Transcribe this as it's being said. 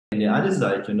the other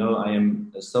side, I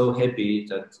am so happy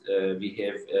that we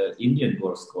have Indian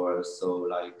goal scorers, so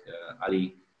like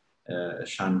Ali,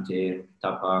 Shante,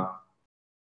 Tapa.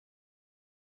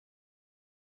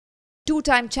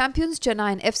 Two-time champions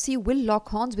Chennaiyin FC will lock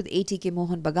horns with ATK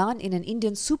Mohun Bagan in an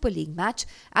Indian Super League match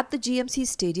at the GMC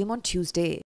Stadium on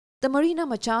Tuesday. The Marina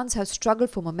Machans have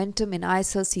struggled for momentum in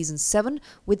ISL Season 7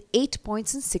 with 8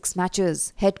 points in 6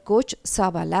 matches. Head coach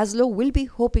Csaba Laszlo will be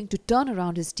hoping to turn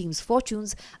around his team's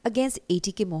fortunes against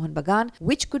ATK Mohun Bagan,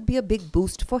 which could be a big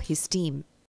boost for his team.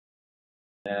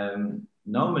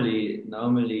 Normally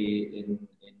in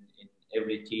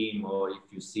every team, or if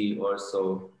you see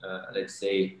also, let's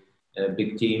say,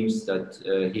 big teams that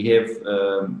he have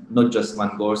not just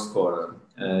one goal scorer.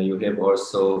 You have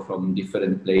also from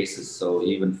different places, so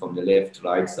even from the left,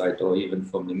 right side, or even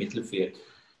from the midfield,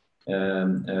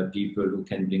 people who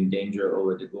can bring danger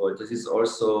over the goal. This is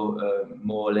also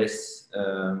more or less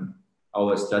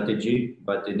our strategy,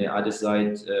 but in the other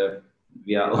side,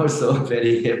 we are also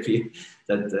very happy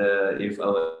that if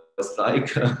our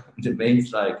striker, the main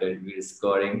striker, is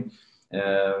scoring.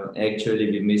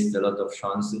 Actually, we missed a lot of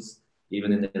chances.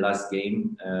 Even in the last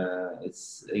game,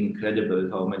 it's incredible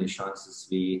how many chances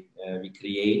we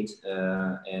create.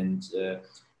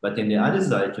 But in the other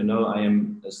side, I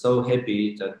am so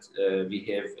happy that we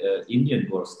have Indian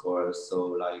goal scorers, so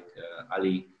like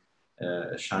Ali,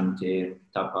 Shante,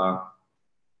 Tapa.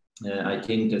 I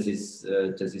think this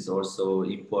is also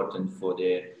important for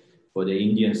the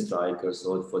Indian strikers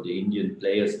or for the Indian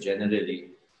players generally,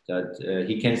 that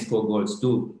he can score goals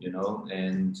too,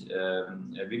 and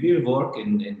we will work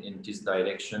in this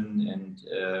direction. And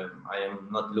I am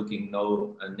not looking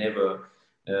never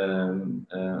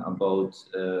about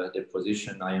the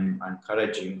position. I am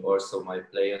encouraging also my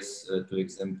players to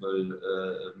example,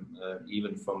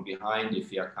 even from behind,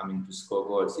 if we are coming to score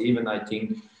goals. Even I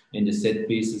think in the set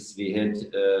pieces we had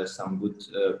some good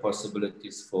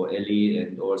possibilities for Eli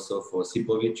and also for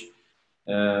Sipovic.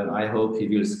 I hope he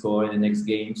will score in the next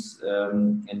games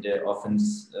in the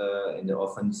offense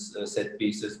set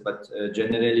pieces. But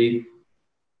generally,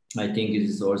 I think it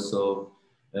is also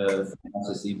for us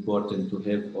it's important to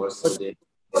have also the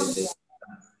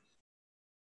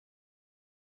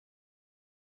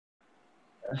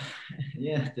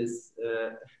yeah, this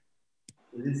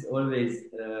is always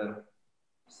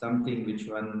something which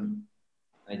one,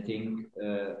 I think,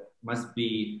 must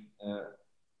be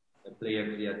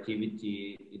player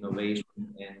creativity, innovation,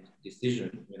 and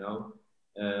decision.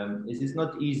 This is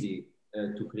not easy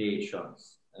to create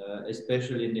chance,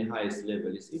 especially in the highest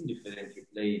level. It's indifferent you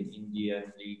play in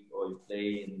Indian league or you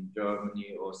play in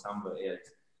Germany or somewhere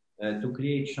else. To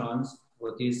create chance,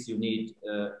 for this you need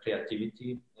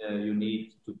creativity. You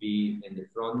need to be in the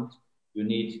front. You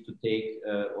need to take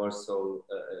also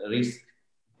a risk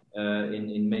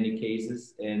in many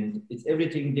cases, and it's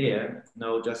everything there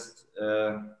now, just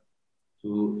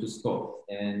to score.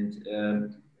 And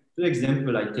for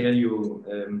example, I tell you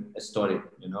a story.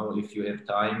 If you have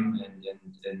time, and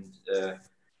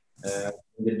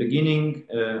in the beginning,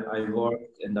 I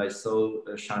worked and I saw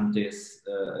Shante's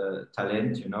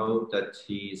talent. That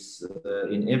he's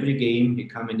in every game he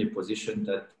come in the position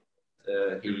that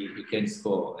he can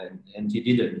score, and he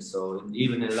didn't. So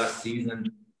even in last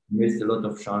season, he missed a lot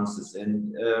of chances,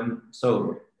 and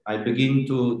so I begin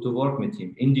to work with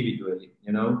him individually.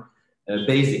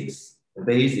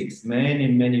 Basics,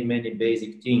 many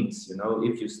basic things.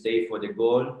 If you stay for the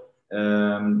goal,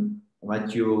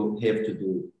 what you have to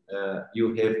do,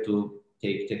 you have to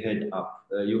take the head up.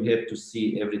 You have to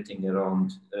see everything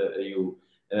around you.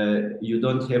 You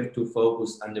don't have to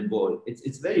focus on the ball.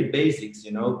 It's very basics,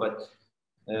 but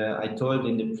I told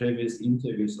in the previous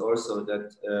interviews also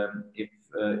that if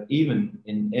even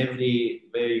in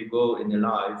everywhere you go in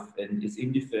life, and it's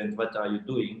indifferent what are you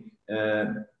doing,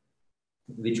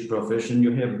 which profession,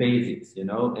 you have basics,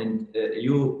 and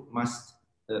you must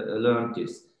learn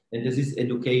this. And this is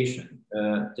education.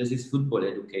 This is football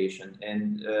education.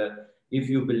 And if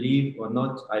you believe or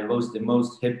not, I was the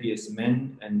most happiest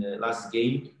man in the last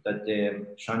game that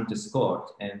Shante scored.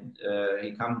 And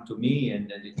he come to me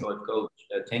and he told, Coach,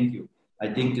 thank you. I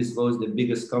think this was the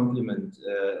biggest compliment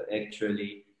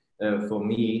actually for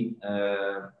me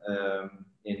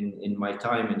in my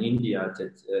time in India,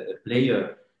 that a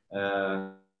player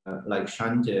like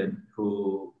Shante,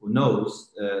 who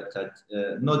knows that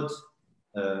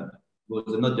was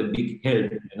not a big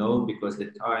help, because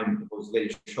the time was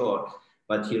very short,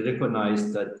 but he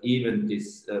recognized that even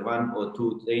this 1 or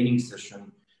 2 training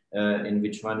session in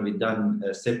which one we done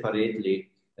separately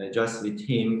just with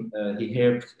him, he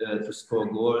helped to score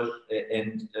goal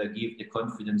and give the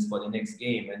confidence for the next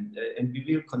game. And we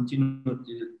will continue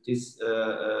this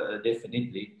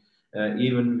definitely,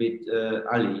 even with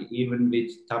Ali, even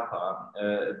with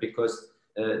Tapa, because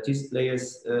these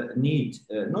players need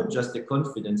not just the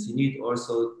confidence, he need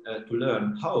also to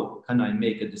learn how can I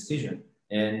make a decision.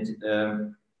 And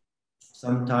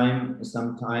sometime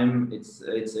it's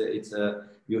a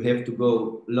you have to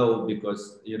go low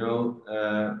because you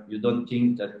don't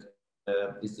think that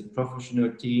it's a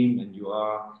professional team and you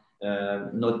are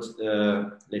not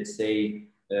let's say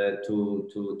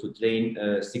to train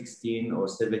 16 or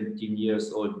 17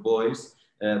 years old boys.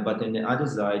 But on the other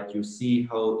side, you see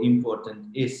how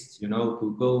important it is,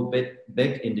 to go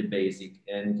back in the basic.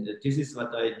 And this is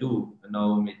what I do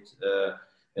now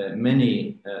with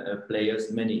many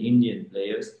players, many Indian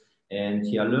players, and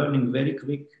he are learning very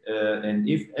quick. And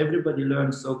if everybody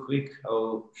learns so quick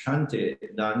how Shante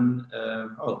done,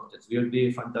 that will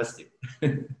be fantastic.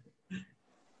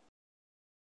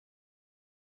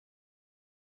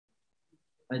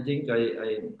 I think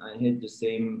I had the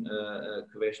same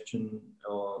question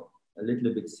or a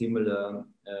little bit similar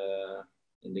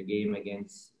in the game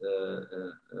against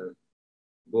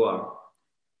Goa,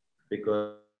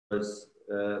 because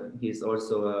he's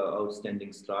also an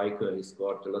outstanding striker. He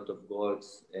scored a lot of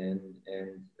goals, and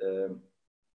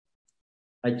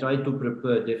I try to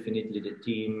prepare definitely the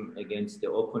team against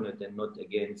the opponent and not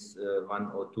against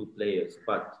one or two players.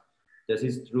 But this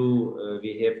is true.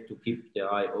 We have to keep the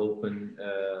eye open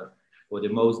for the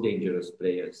most dangerous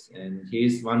players, and he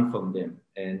is one from them.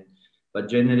 But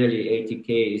generally, ATK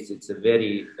it's a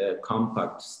very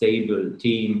compact, stable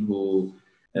team who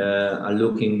are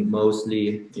looking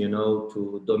mostly,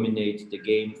 to dominate the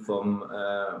game from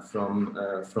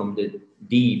the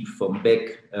deep, from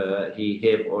back. He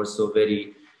have also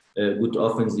very good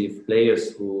offensive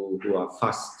players who are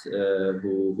fast,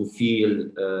 who feel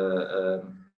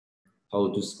how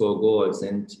to score goals.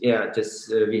 And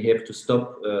we have to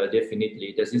stop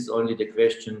definitely. This is only the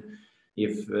question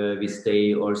if we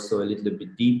stay also a little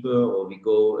bit deeper or we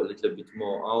go a little bit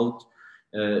more out.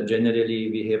 Generally,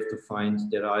 we have to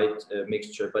find the right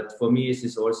mixture. But for me, it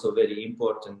is also very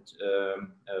important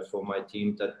for my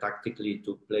team that tactically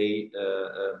to play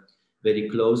very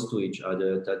close to each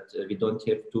other, that we don't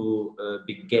have too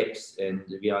big gaps and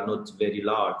we are not very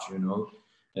large,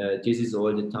 this is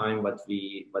all the time what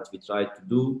we try to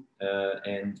do,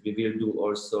 and we will do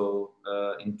also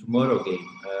in tomorrow game.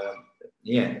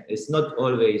 It's not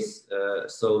always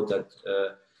so that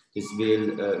this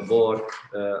will work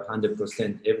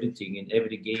 100% everything. In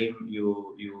every game,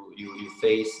 you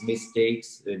face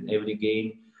mistakes. In every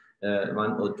game,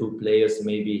 one or two players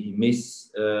maybe miss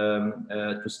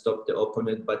to stop the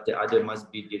opponent, but the other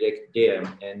must be direct there.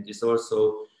 And it's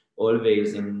also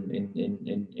always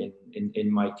in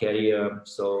my career.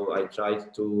 So I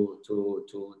tried to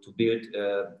build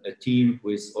a team who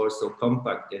is also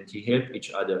compact and he help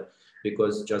each other,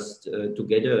 because just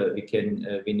together we can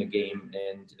win a game.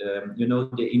 And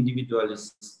the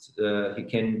individualist, he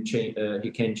can change and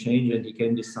he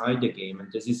can decide the game.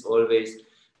 And this is always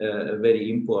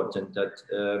very important, that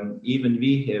even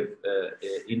we have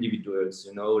individuals,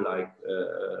 like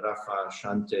Rafa,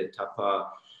 Shante, Tapa.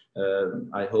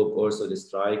 I hope also the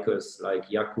strikers like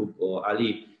Jakub or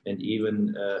Ali, and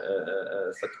even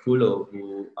Fatkulo,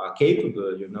 who are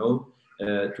capable,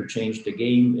 to change the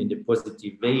game in the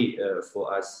positive way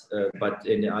for us. But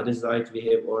on the other side, we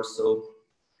have also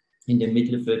in the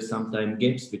midfield sometimes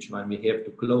gaps which one we have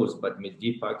to close. But with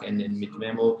Deepak and then with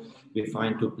Memo, we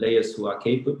find two players who are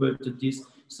capable to this.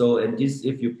 So, and this,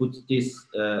 if you put this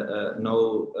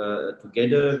now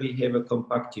together, we have a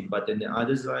compact team. But on the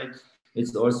other side,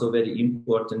 it's also very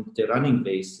important, the running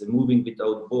base, moving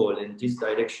without ball. In this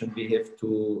direction, we have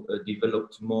to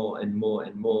develop more and more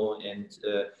and more. And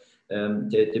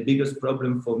the biggest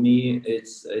problem for me,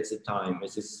 it's the time.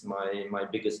 This is my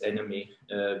biggest enemy,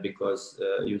 because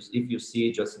if you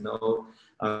see just now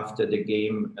after the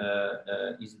game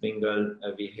East Bengal,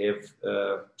 we have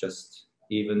just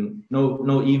even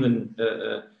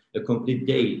a complete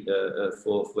day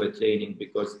for training,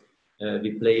 because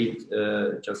we played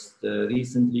just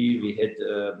recently. We had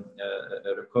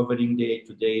a recovering day.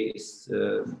 Today is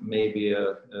maybe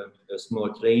a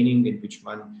small training in which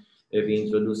one we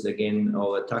introduce again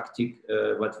our tactic,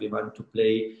 what we want to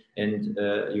play, and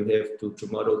you have to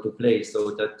tomorrow to play,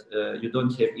 so that you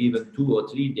don't have even 2 or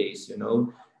 3 days,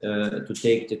 to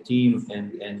take the team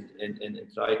and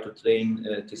try to train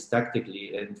this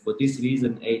tactically. And for this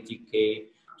reason, ATK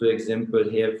to example,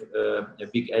 have a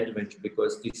big advantage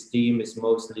because this team is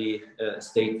mostly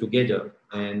stayed together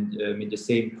and with the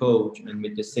same coach and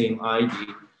with the same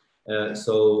idea.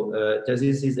 So this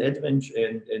is his advantage,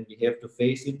 and we have to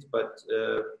face it. But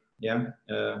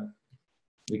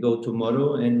we go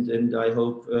tomorrow, and I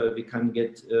hope we can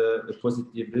get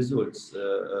positive results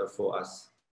for us.